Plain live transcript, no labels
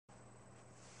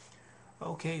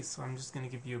Okay, so I'm just going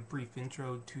to give you a brief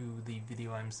intro to the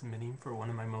video I'm submitting for one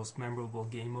of my most memorable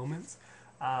game moments.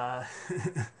 Uh,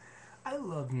 I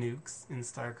love nukes in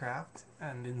StarCraft,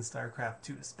 and in StarCraft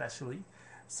 2 especially.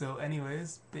 So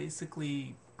anyways,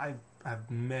 basically, I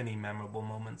have many memorable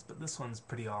moments, but this one's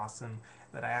pretty awesome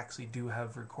that I actually do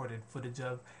have recorded footage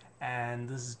of, and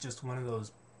this is just one of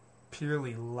those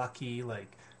purely lucky,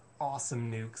 like,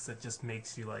 awesome nukes that just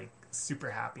makes you, like,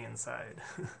 super happy inside.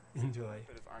 Enjoy.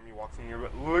 His army walks in here,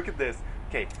 but look at this.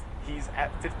 Okay, he's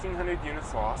at 1,500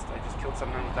 units lost. I just killed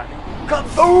 700 with that nuke.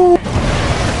 Kaboom!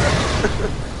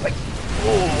 Like,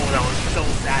 oh, that was so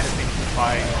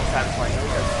satisfying. Satisfying. He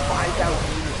has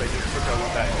 5,000 units I just took out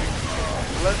with that nuke.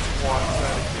 Let's watch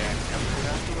that again. I'm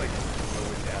gonna have to, like, slow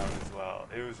it down as well.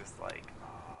 It was just like,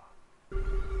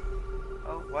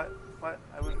 oh, what? What?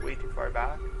 I went way too far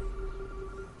back?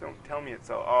 Don't tell me it's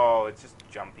so... Oh, it's just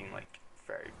jumping, like,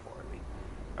 very poorly.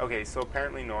 Okay, so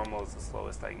apparently normal is the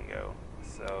slowest I can go.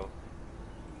 So...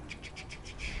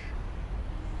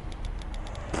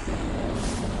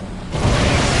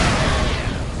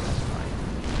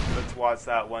 Let's watch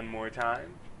that one more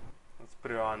time. Let's put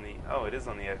it on the... Oh, it is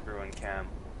on the everyone cam.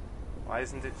 Why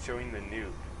isn't it showing the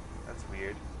nuke? That's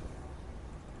weird.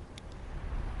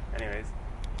 Anyways.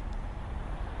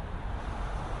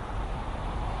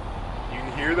 You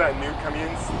can hear that nuke coming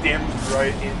in, stamped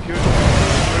right into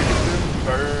it.